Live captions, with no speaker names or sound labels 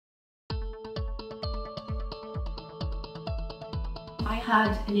I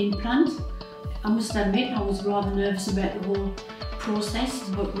had an implant. I must admit I was rather nervous about the whole process,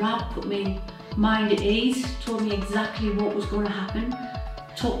 but Rav put me mind at ease, told me exactly what was going to happen,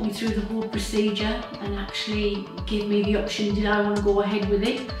 talked me through the whole procedure and actually gave me the option, did I want to go ahead with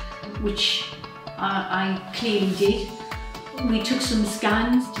it, which I clearly did. We took some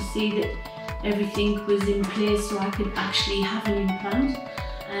scans to see that everything was in place so I could actually have an implant,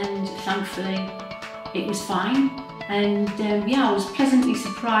 and thankfully it was fine. And yeah, I was pleasantly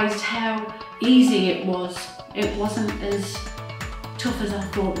surprised how easy it was. It wasn't as tough as I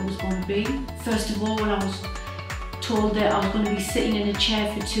thought it was going to be. First of all, when I was told that I was going to be sitting in a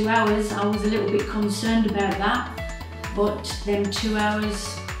chair for 2 hours, I was a little bit concerned about that, but them 2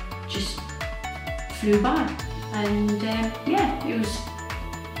 hours just flew by. And yeah, it was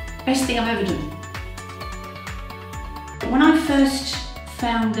the best thing I've ever done. When I first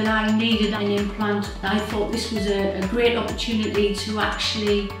found that I needed an implant, I thought this was a great opportunity to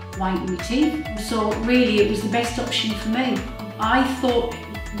actually whiten my teeth. So really it was the best option for me. I thought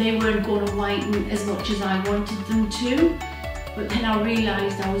they weren't going to whiten as much as I wanted them to, but then I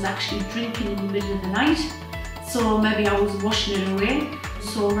realised I was actually drinking in the middle of the night, so maybe I was washing it away.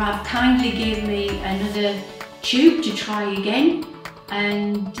 So Rav kindly gave me another tube to try again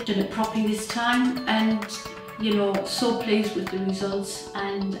and done it properly this time, and you know, so pleased with the results,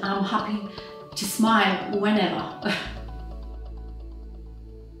 and I'm happy to smile whenever.